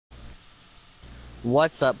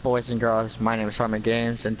What's up, boys and girls? My name is Harmon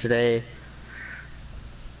Games, and today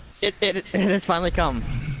it has finally come.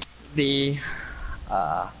 The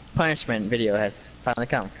punishment video has finally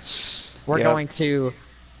come. We're Yep. going to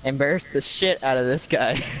embarrass the shit out of this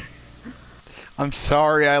guy. I'm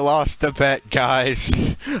sorry I lost the bet, guys.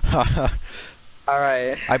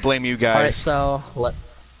 Alright. I blame you Alright, guys. so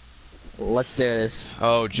let's do this.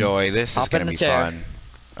 Oh joy, this is Hop in gonna the be chair. fun.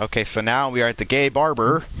 Okay, so now we are at the gay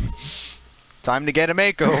barber. Time to get a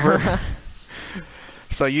makeover.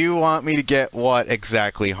 So you want me to get what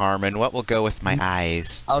exactly, Harmon? What will go with my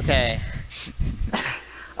eyes? Okay.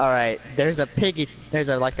 Alright, there's a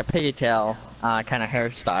like a pigtail kind of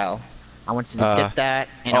hairstyle. I want you to get that,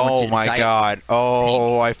 and I want Oh you to my dye it god.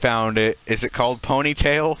 Oh, pink. I found it. Is it called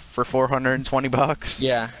ponytail for 420 bucks?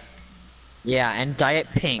 Yeah. Yeah, and dye it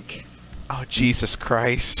pink. Oh, Jesus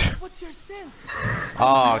Christ. What's your scent?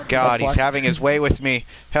 Oh god, he's Let's watch. having his way with me.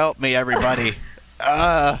 Help me, everybody.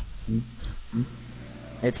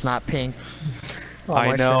 It's not pink. Oh, I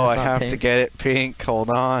Marshall, know, it's I not have to pink. get it pink. Hold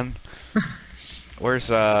on. Where's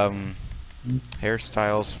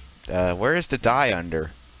hairstyles? Where is the dye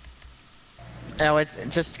under? No, it's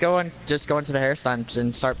just go into the hairstyles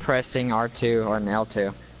and start pressing R2 or an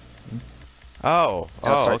L2. Oh,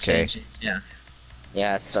 It'll oh, start okay. changing. Yeah.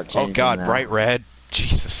 Yeah, start Oh changing. god, bright red.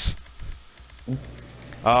 Jesus.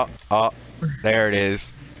 Oh, there it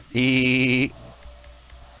is.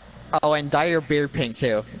 Oh, and dye your beard pink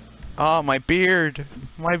too. Oh, my beard.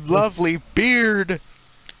 My lovely beard.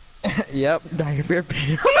 Yep, dye your beard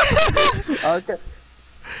pink. Okay.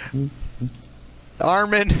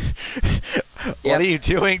 Armin, what are you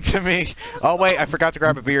doing to me? Oh wait, I forgot to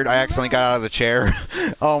grab a beard. I accidentally got out of the chair.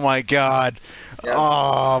 Oh my god. Yep.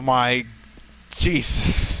 Oh my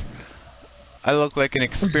Jesus. I look like an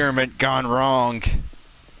experiment gone wrong.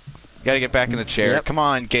 Gotta get back in the chair. Yep. Come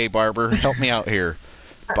on, gay barber. Help me out here.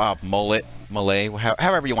 Bob, Malay,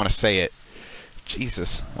 however you want to say it.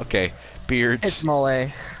 Jesus. Okay. Beards. It's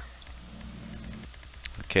mole.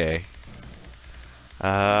 Okay.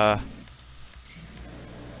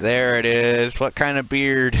 There it is. What kind of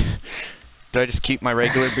beard? Do I just keep my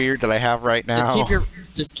regular beard that I have right now?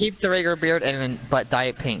 Just keep the regular beard but dye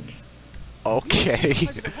it pink. Okay.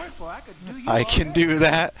 I can do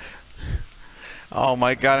that. Oh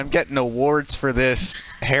my god, I'm getting awards for this.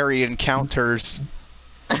 Hairy encounters.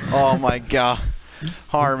 Oh my god.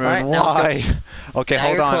 Harmon, Alright, now let's why? Okay, Now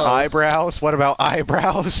hold you're on. close. Eyebrows? What about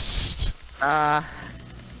eyebrows?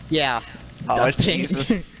 Yeah. Oh, Dye pink.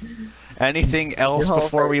 Jesus. Anything else Your whole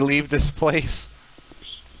before we face. leave this place?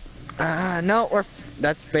 No,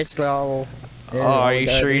 that's basically all. Oh, are you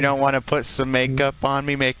sure you don't want to put some makeup on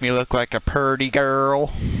me? Make me look like a purty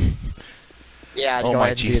girl? Yeah, Oh go my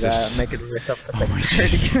ahead and Jesus. do that. Make it yourself Oh my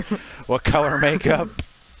Jesus. What color makeup?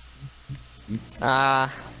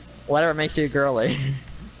 Whatever makes you girly.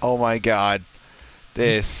 Oh my god.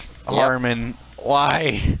 This. Yep. Harmon.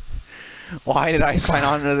 Why? Why did I sign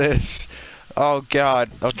on to this? Oh god.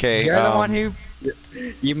 Okay. You're the one who.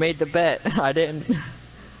 You made the bet. I didn't.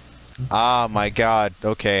 Ah my god.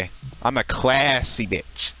 Okay. I'm a classy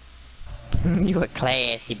bitch. You a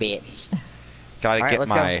classy bitch. Gotta Alright, get let's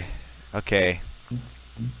my. Okay.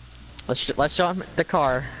 Let's show him the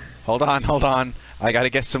car. Hold on. I gotta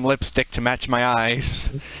get some lipstick to match my eyes.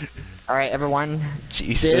 Alright, everyone.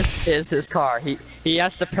 Jesus. This is his car. He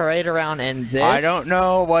has to parade around in this. I don't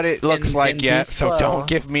know what it looks in like yet, these so don't clothes.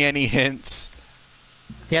 give me any hints.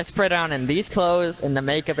 He has to parade around in these clothes and the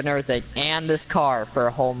makeup and everything, and this car for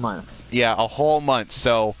a whole month. Yeah, a whole month.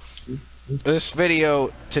 So this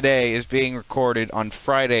video today is being recorded on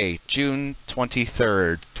Friday, June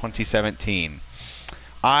 23rd, 2017.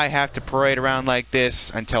 I have to parade around like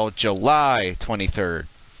this until July 23rd.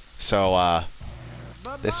 So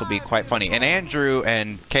this will be quite funny. And Andrew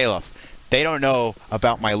and Caleb, they don't know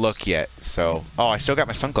about my look yet. So, oh, I still got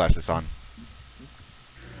my sunglasses on.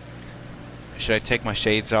 Should I take my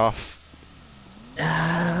shades off?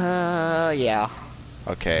 Yeah.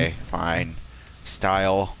 Okay, fine.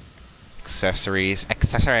 Style, accessories.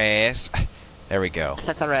 There we go.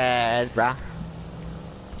 Set the red, bruh.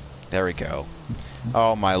 There we go.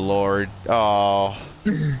 Oh my lord. Oh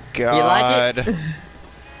god. You like it?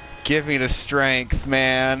 Give me the strength,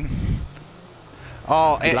 man.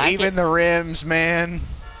 Oh, and like even it? the rims, man.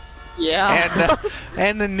 Yeah.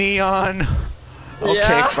 And the neon. Okay,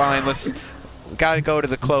 Yeah. fine. Gotta go to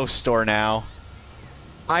the clothes store now.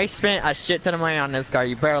 I spent a shit ton of money on this car.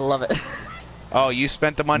 You better love it. Oh, you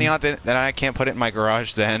spent the money on it? Then I can't put it in my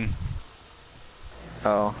garage then.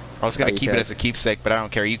 Oh. I was gonna you keep it could. as a keepsake, but I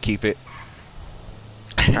don't care. You keep it.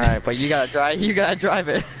 Alright, but you gotta drive. You gotta drive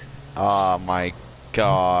it. Oh my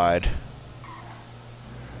god.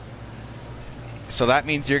 So that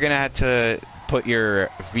means you're gonna have to put your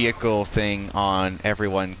vehicle thing on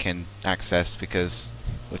everyone can access, because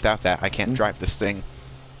without that I can't drive this thing.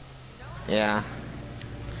 Yeah.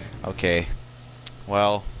 Okay.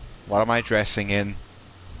 Well, what am I dressing in?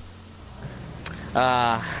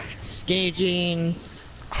 Skinny jeans.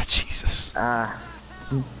 Oh, Jesus. I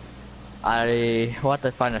want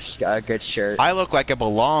to find a good shirt. I look like I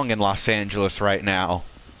belong in Los Angeles right now.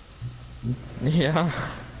 Yeah.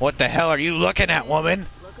 What the hell are you looking at, woman?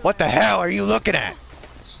 What the hell are you looking at?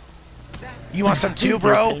 You want some too,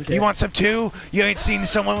 bro? You want some too? You ain't seen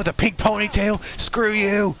someone with a pink ponytail? Screw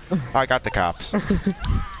you! I got the cops.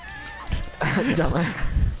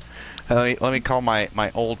 Let me call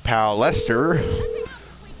my old pal Lester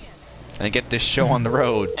and get this show on the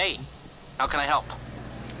road. Hey, how can I help?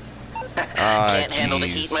 Can't handle the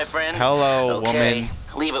heat, my friend? Hello, okay. woman.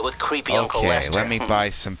 Leave it with creepy Uncle Okay, Lester. let me buy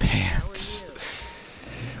some pants.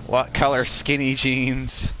 What color skinny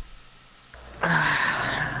jeans?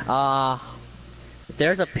 If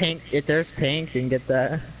there's pink, you can get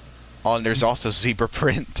that. Oh, and there's also zebra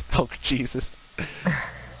print. Oh, Jesus.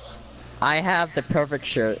 I have the perfect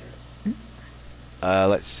shirt.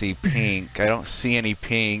 Let's see, pink. I don't see any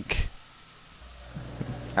pink.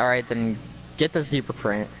 Alright, then get the zebra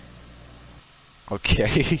print.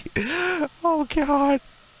 Okay. Oh, God.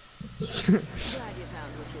 Glad you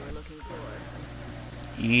found what you were looking for.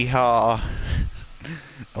 Yeehaw.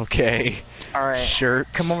 Okay. Alright. Shirts.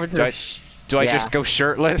 Come over to do I yeah. just go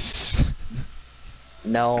shirtless?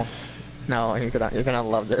 No. No, you're gonna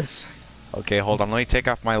love this. Okay, hold on. Let me take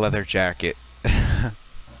off my leather jacket.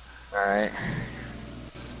 Alright.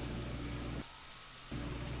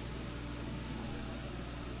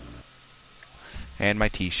 And my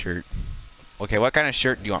t-shirt. Okay, what kind of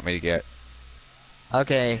shirt do you want me to get?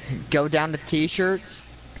 Okay, go down to t-shirts.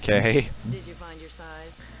 Okay. Did you find your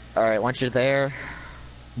size? Alright, once you're there,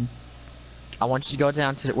 I want you to go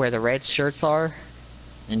down to where the red shirts are,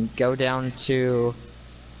 and go down to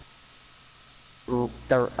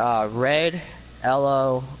the red,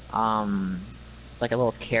 yellow, it's like a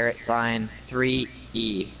little caret sign,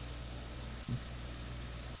 3E.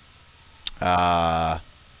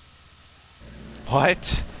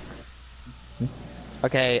 What?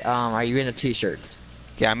 Okay, are you into t-shirts?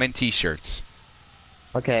 Yeah, I'm in t-shirts.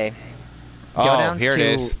 Okay. Go Oh, down here to...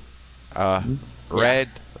 it is. Red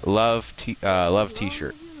love t-shirt.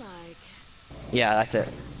 As you like. Yeah, that's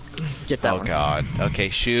it. Get that Oh one. God. Okay,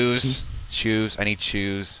 shoes. Shoes. I need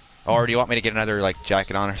shoes. Or do you want me to get another like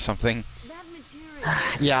jacket on or something? That material.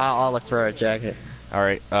 Yeah, I'll look for a jacket. All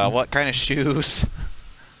right. What kind of shoes?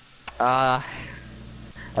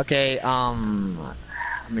 Okay,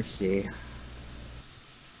 let me see.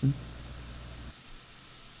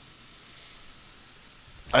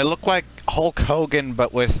 I look like Hulk Hogan,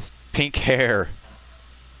 but with pink hair.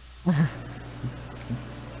 Okay,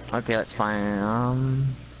 that's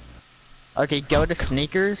fine. Okay, go to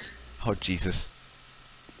sneakers Oh Jesus.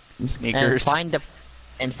 and Sneakers. find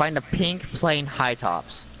a pink plain high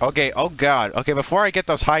tops. Okay. Oh God. Okay. Before I get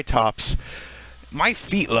those high tops, my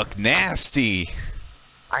feet look nasty.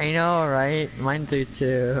 I know, right? Mine do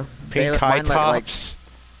too. Pink high mine look like- tops.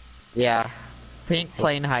 yeah, pink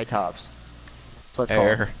plain high tops. That's what it's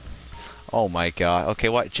There. called. Oh my God. Okay.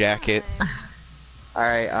 What jacket? All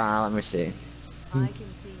right, let me see. I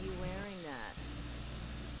can see you wearing that.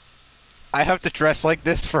 I have to dress like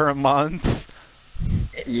this for a month.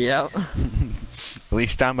 Yep. At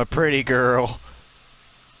least I'm a pretty girl.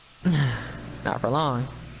 Not for long.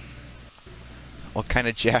 What kind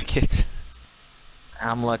of jacket?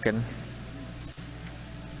 I'm looking.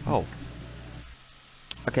 Oh.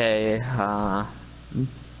 Okay,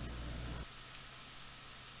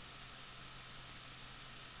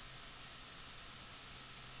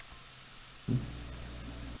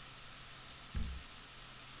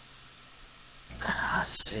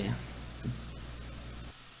 let's see.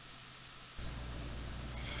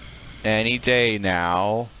 Any day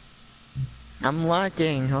now. I'm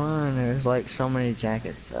looking. Hold on. There's like so many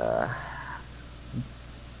jackets.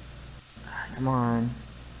 Come on.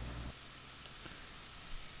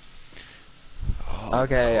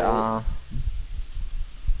 Okay.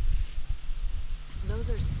 Those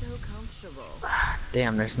are so comfortable.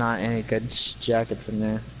 Damn. There's not any good jackets in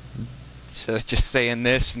there. So just saying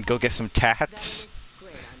this and go get some tats. That looks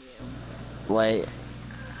great on you. Wait.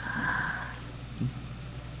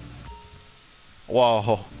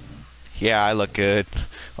 Whoa. Yeah, I look good.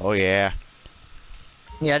 Oh yeah.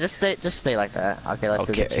 Yeah. Just stay like that. Okay. Let's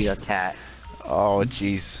go get Okay. you a tat. Oh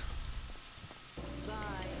jeez. Bye.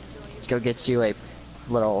 Enjoy Let's go get you a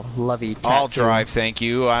little lovey tattoo. I'll drive, thank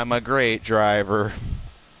you. I'm a great driver.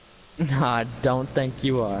 I don't think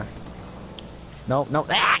you are. Nope, nope.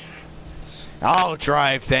 Ah! I'll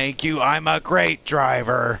drive, thank you. I'm a great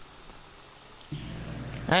driver.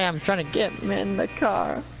 Hey, I'm trying to get him in the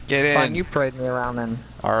car. Get in. Fine, you parade me around then.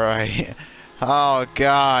 Alright. Oh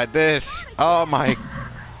god, this. Oh my.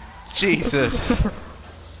 Jesus.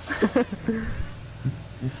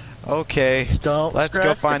 Okay. Don't Let's go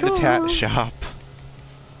scratch find the car. tat shop.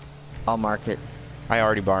 I'll mark it. I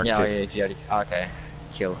already marked Yeah, it. you already. Okay.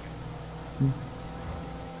 Kill.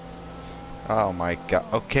 Oh my god.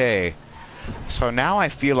 Okay. So now I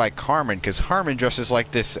feel like Harmon, because Harmon dresses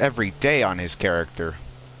like this every day on his character.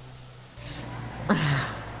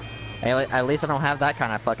 At least I don't have that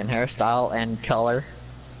kind of fucking hairstyle and color.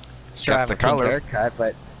 Sure, Got I have the a pink color. haircut,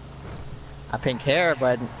 but a pink hair,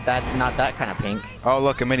 but not that kind of pink. Oh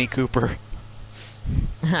look, a Mini Cooper.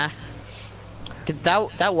 that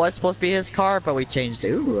was supposed to be his car, but we changed it.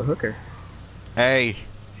 Ooh, a hooker. Hey,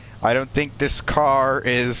 I don't think this car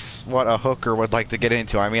is what a hooker would like to get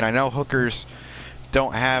into. I mean, I know hookers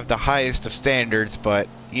don't have the highest of standards, but,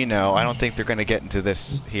 you know, I don't think they're going to get into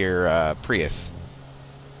this here Prius.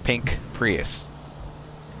 Pink Prius.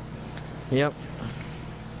 Yep.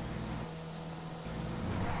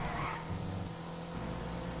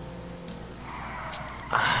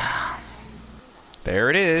 There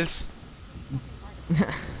it is.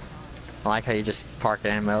 I like how you just park it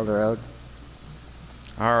in the middle of the road.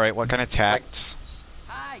 Alright, what kind of tats?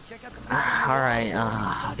 Alright,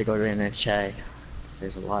 I have to go in and check.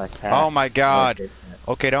 There's a lot of tabs. Oh my god.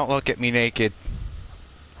 Okay, don't look at me naked.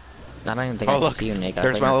 I don't even think Oh I can look, see you, Nick. I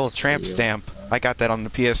there's think my I little can see tramp you. stamp. I got that on the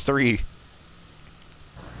PS3.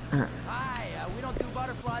 Hi, we don't do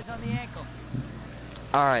butterflies on the ankle.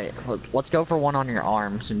 Alright, let's go for one on your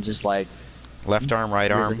arms and just like Left arm,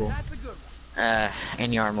 right arm. visible. That's a good one.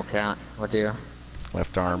 Any arm will count. What do?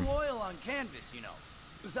 Left I'm arm. loyal on canvas, you know.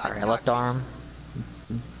 Besides Alright, left cock arm.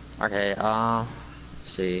 Okay, let's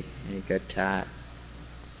see. Any good tat?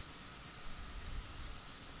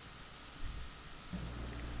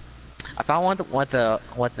 I found one with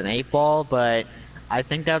an 8-ball, but I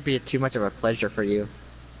think that would be too much of a pleasure for you.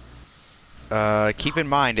 Keep in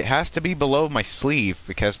mind, it has to be below my sleeve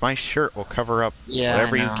because my shirt will cover up Yeah,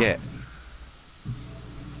 whatever I you know. get.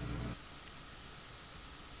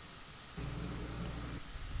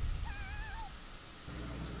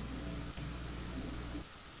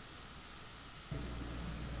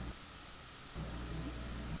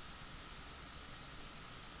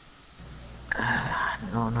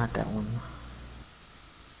 No, not that one.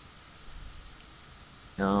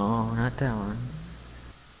 No, not that one.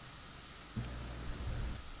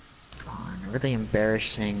 Come on, a really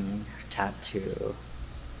embarrassing tattoo.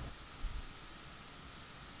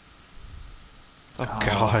 Oh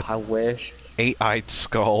god. I wish. Eight-eyed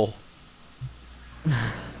skull.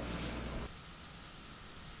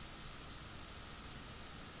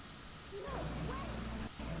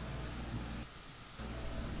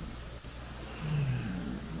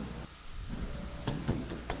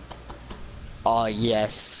 Oh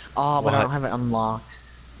yes. Oh, but I What? don't have it unlocked.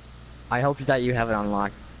 I hope that you have it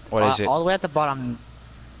unlocked. What is it? All the way at the bottom.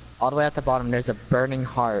 All the way at the bottom, there's a burning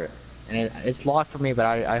heart, and it's locked for me, but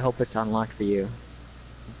I hope it's unlocked for you.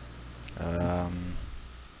 I'm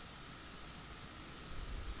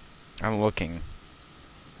looking.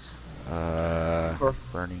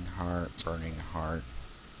 Burning heart, burning heart.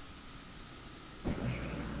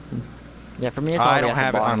 Yeah, for me it's I already don't at the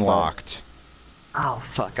have it bottom, but- unlocked. Oh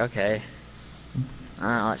fuck. Okay.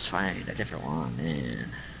 Let's find a different one,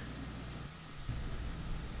 man.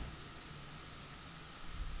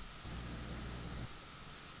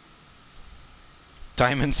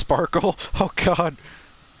 Diamond sparkle? Oh god.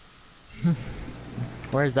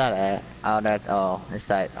 Where's that at? Oh, it's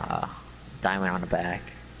that diamond on the back.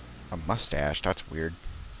 A mustache, that's weird.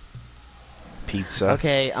 Pizza.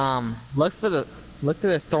 Okay, look for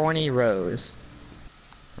the thorny rose.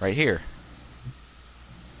 Right here.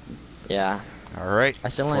 Yeah. Alright. I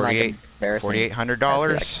still only like embarrassing.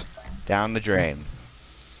 $4,800 down the drain.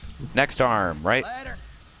 Next arm, right? Later.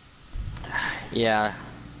 Yeah.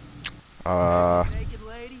 Naked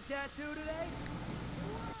lady tattoo today?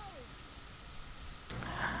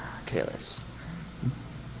 Okay, let's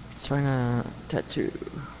find a tattoo.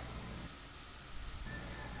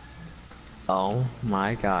 Oh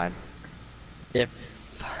my god.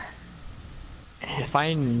 If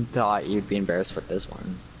I thought you'd be embarrassed with this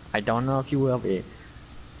one, I don't know if you will be,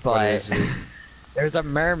 What but is it? there's a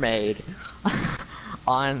mermaid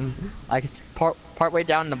on like it's partway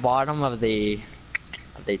down the bottom of the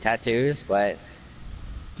tattoos, but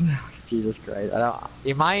Jesus Christ, I don't.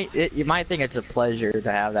 You might think it's a pleasure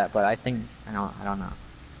to have that, but I don't know.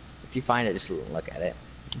 if you find it, just look at it.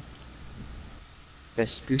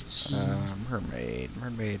 Vespucci. Mermaid,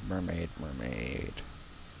 mermaid, mermaid, mermaid.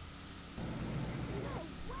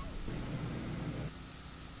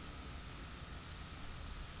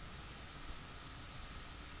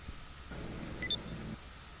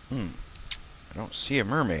 I don't see a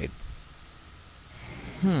mermaid.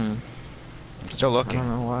 I'm still I looking. don't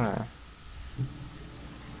know why.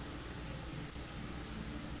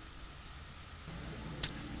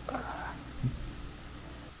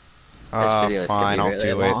 This video is Fine, gonna I'll be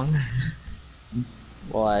really do it. long.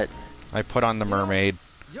 What? I put on the mermaid.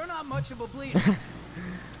 You're not much of a bleeder.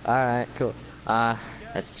 Alright, cool.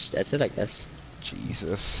 That's it, I guess.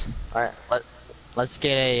 Jesus. Alright, let's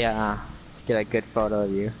get a good photo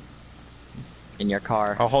of you in your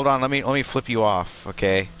car. Oh, hold on. Let me flip you off,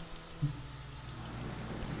 okay?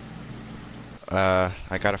 I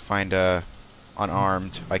gotta find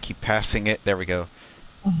unarmed. I keep passing it. There we go.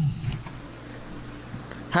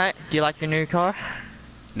 Hi, do you like your new car?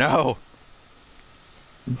 No.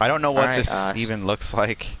 I don't know what Alright, this even looks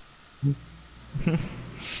like.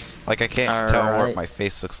 Like I can't tell what Alright. my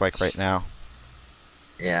face looks like right now.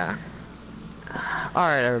 Yeah.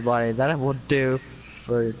 Alright, everybody, that will do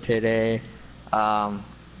for today.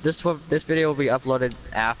 This video will be uploaded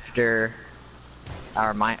after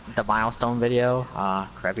the milestone video.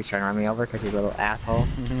 Crappy's trying to run me over because he's a little asshole.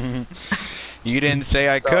 You didn't say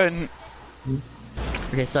I couldn't.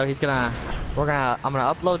 Okay, so I'm gonna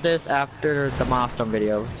upload this after the milestone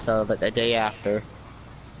video, so the day after.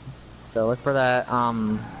 So look for that.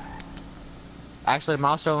 Actually, the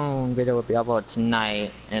milestone video will be uploaded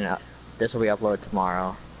tonight, and this will be uploaded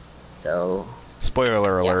tomorrow. So.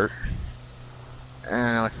 Spoiler alert.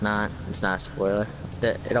 No, it's not. It's not a spoiler.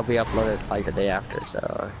 It'll be uploaded like the day after,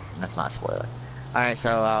 so that's not a spoiler. All right,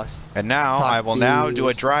 so And now I will now do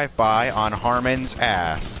a drive-by on Harmon's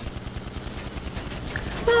ass.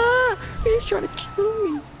 He's trying to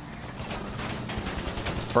kill me.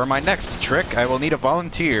 For my next trick, I will need a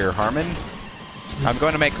volunteer, Harmon. I'm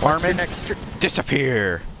going to make Harmon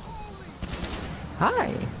disappear.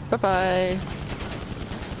 Hi. Bye-bye.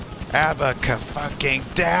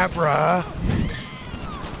 Abaca-fucking-dabra.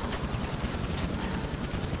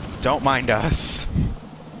 Don't mind us.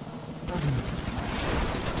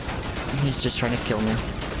 He's just trying to kill me.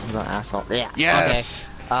 He's an asshole. Yeah.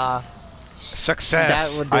 Yes. Okay.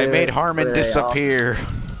 Success. That would do I made it Harmon for disappear.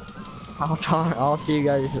 I'll see you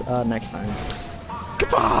guys next time.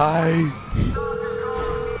 Goodbye.